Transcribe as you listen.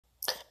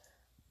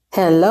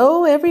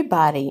Hello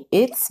everybody,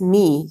 it's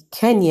me,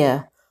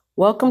 Kenya.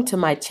 Welcome to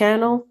my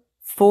channel,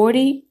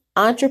 40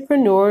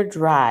 Entrepreneur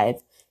Drive.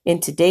 In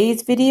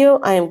today's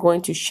video, I am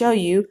going to show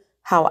you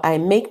how I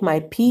make my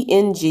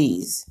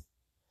PNGs.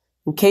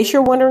 In case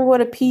you're wondering what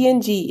a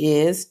PNG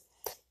is,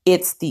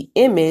 it's the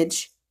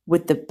image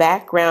with the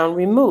background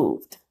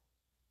removed.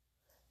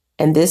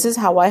 And this is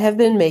how I have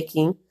been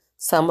making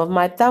some of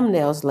my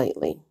thumbnails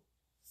lately.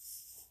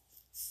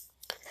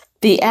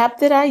 The app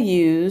that I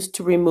use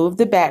to remove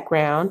the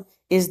background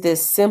is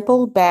this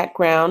simple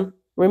background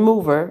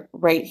remover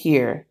right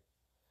here.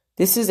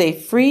 This is a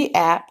free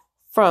app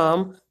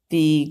from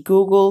the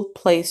Google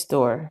Play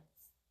Store.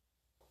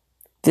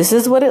 This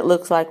is what it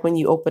looks like when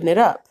you open it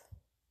up.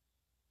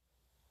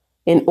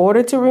 In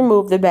order to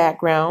remove the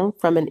background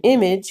from an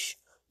image,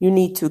 you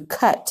need to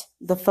cut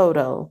the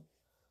photo.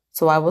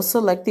 So I will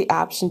select the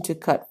option to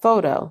cut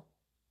photo.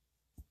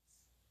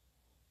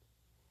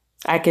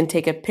 I can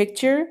take a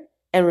picture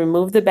and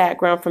remove the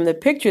background from the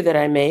picture that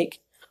I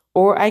make,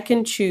 or I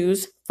can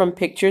choose from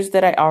pictures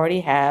that I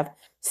already have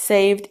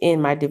saved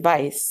in my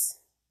device.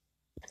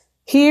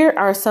 Here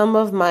are some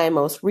of my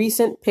most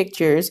recent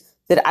pictures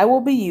that I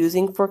will be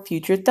using for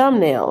future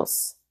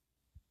thumbnails.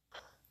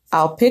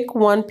 I'll pick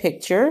one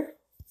picture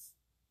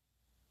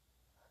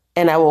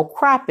and I will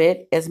crop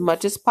it as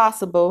much as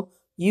possible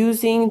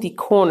using the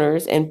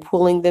corners and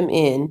pulling them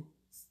in.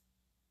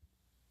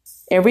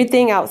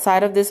 Everything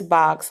outside of this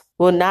box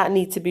will not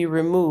need to be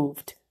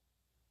removed.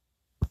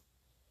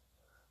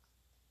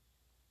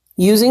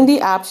 Using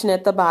the option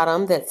at the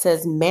bottom that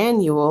says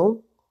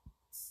Manual,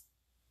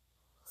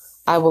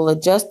 I will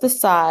adjust the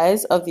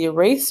size of the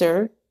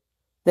eraser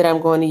that I'm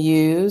going to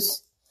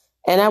use,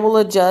 and I will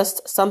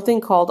adjust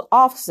something called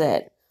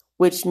Offset,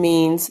 which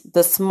means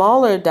the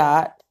smaller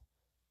dot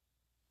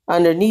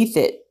underneath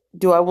it.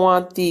 Do I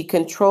want the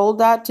control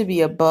dot to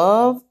be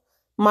above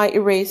my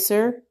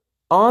eraser,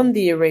 on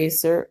the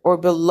eraser, or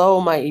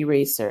below my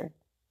eraser?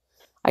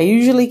 I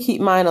usually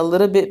keep mine a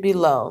little bit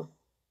below.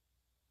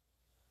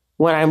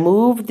 When I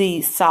move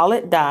the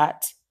solid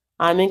dot,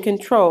 I'm in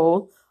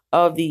control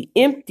of the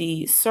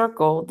empty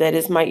circle that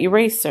is my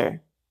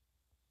eraser.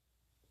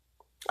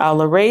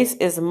 I'll erase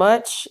as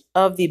much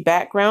of the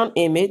background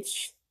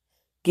image,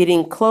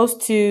 getting close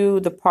to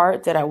the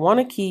part that I want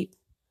to keep,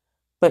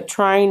 but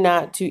trying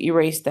not to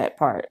erase that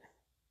part.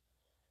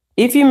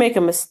 If you make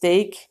a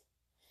mistake,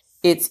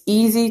 it's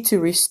easy to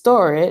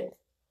restore it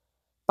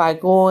by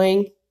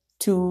going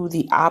to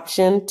the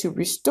option to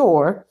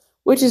restore,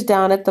 which is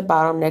down at the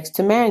bottom next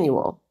to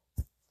Manual.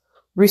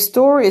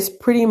 Restore is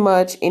pretty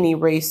much an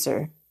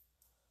eraser.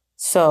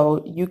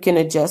 So you can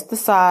adjust the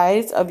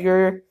size of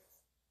your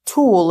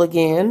tool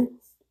again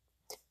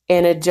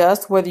and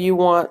adjust whether you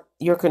want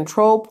your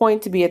control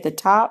point to be at the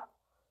top,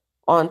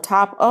 on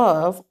top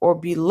of, or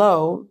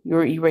below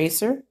your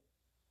eraser.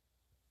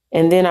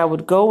 And then I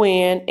would go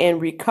in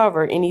and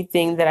recover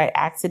anything that I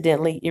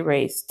accidentally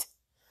erased.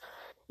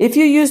 If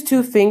you use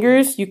two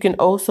fingers, you can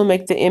also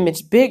make the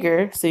image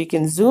bigger so you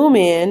can zoom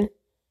in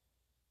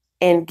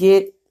and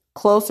get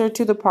closer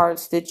to the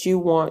parts that you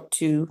want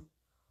to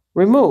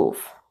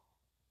remove.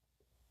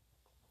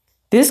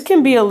 This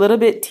can be a little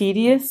bit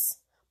tedious,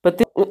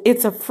 but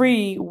it's a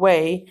free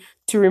way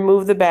to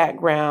remove the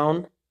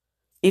background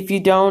if you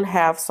don't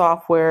have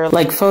software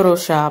like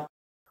Photoshop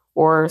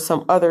or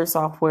some other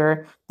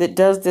software that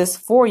does this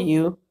for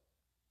you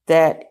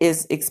that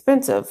is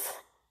expensive.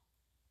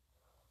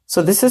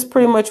 So this is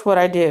pretty much what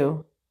I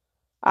do.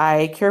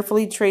 I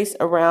carefully trace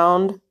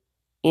around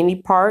any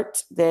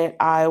part that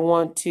I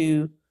want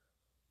to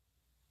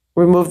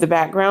remove the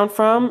background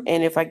from,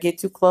 and if I get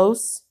too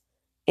close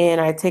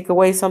and I take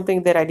away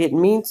something that I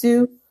didn't mean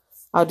to,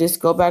 I'll just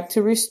go back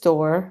to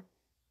restore,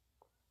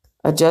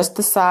 adjust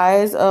the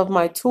size of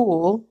my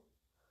tool,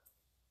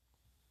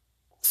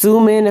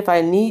 zoom in if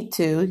I need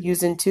to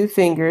using two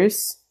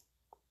fingers,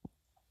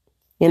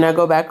 and I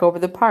go back over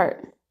the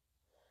part.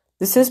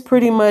 This is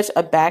pretty much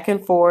a back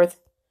and forth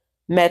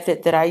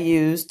method that I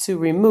use to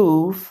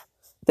remove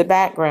the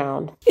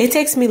background. It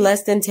takes me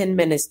less than 10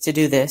 minutes to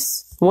do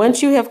this.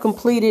 Once you have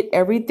completed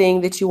everything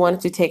that you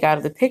wanted to take out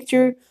of the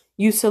picture,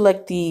 you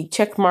select the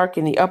check mark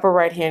in the upper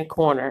right hand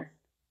corner.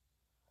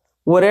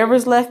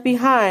 Whatever's left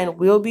behind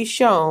will be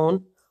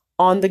shown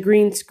on the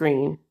green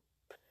screen.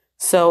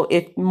 So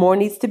if more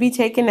needs to be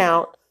taken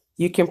out,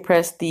 you can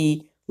press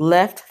the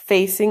left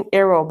facing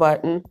arrow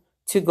button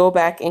to go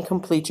back and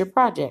complete your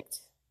project.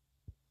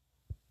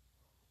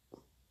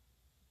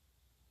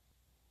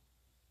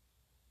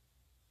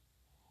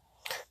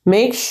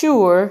 Make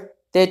sure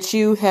that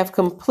you have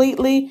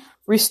completely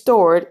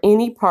restored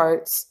any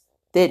parts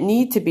that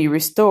need to be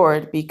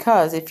restored,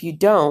 because if you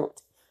don't,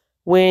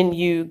 when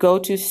you go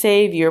to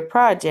save your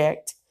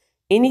project,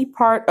 any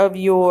part of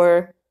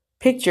your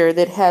picture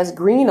that has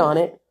green on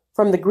it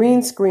from the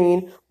green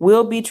screen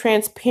will be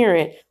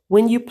transparent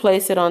when you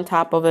place it on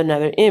top of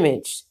another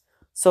image.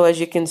 So as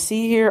you can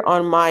see here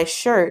on my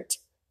shirt,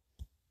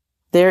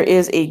 there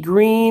is a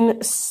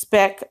green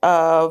speck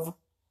of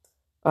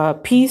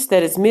piece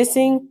that is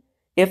missing,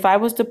 If I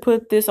was to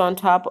put this on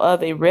top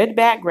of a red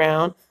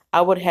background,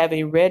 I would have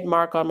a red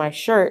mark on my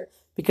shirt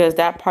because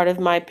that part of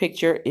my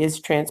picture is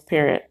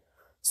transparent.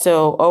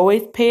 So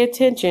always pay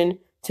attention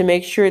to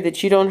make sure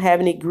that you don't have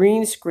any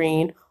green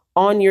screen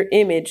on your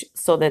image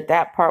so that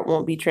that part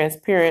won't be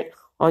transparent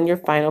on your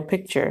final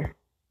picture.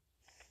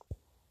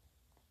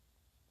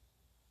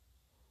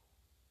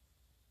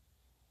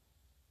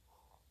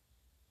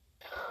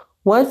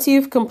 Once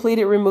you've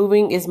completed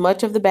removing as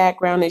much of the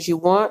background as you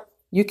want,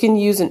 you can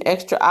use an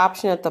extra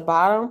option at the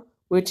bottom,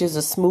 which is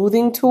a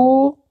smoothing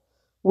tool,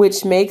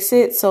 which makes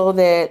it so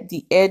that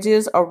the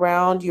edges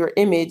around your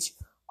image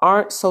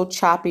aren't so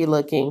choppy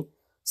looking,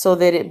 so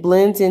that it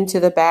blends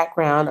into the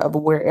background of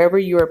wherever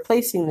you are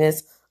placing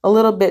this a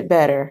little bit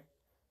better.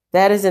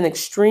 That is an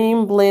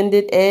extreme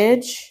blended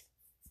edge.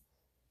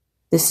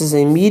 This is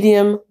a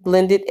medium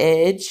blended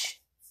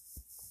edge.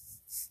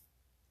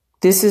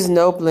 This is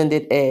no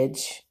blended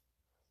edge.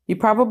 You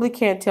probably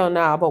can't tell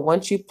now, but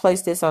once you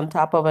place this on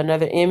top of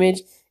another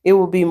image, it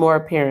will be more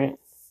apparent.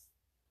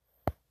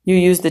 You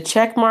use the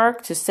check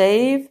mark to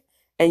save,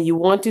 and you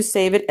want to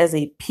save it as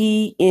a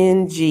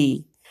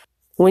PNG.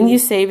 When you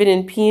save it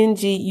in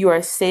PNG, you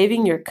are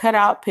saving your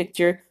cutout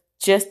picture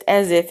just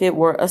as if it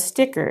were a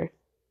sticker.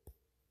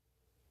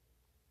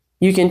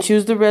 You can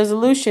choose the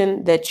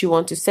resolution that you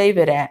want to save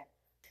it at.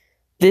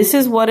 This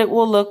is what it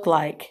will look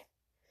like.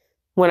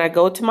 When I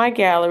go to my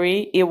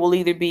gallery, it will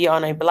either be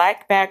on a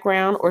black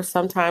background or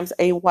sometimes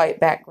a white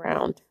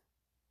background.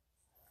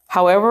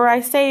 However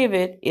I save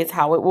it is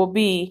how it will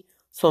be,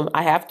 so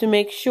I have to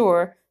make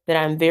sure that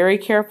I'm very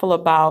careful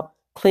about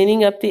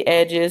cleaning up the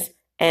edges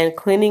and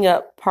cleaning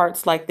up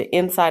parts like the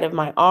inside of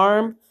my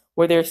arm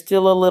where there's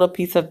still a little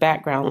piece of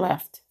background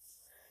left.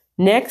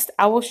 Next,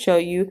 I will show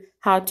you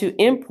how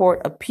to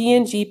import a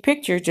PNG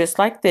picture just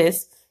like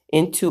this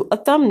into a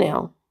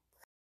thumbnail.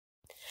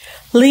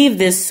 Leave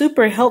this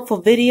super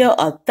helpful video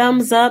a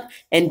thumbs up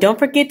and don't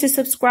forget to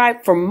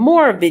subscribe for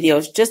more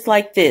videos just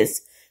like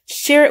this.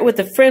 Share it with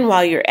a friend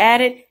while you're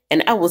at it,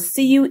 and I will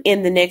see you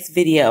in the next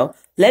video.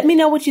 Let me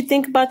know what you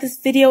think about this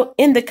video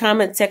in the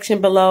comment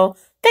section below.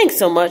 Thanks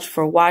so much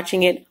for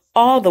watching it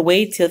all the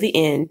way till the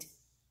end.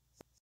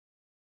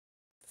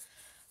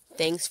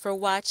 Thanks for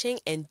watching,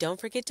 and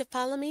don't forget to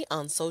follow me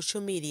on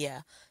social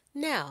media.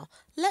 Now,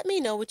 let me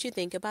know what you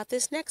think about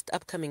this next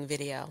upcoming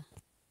video.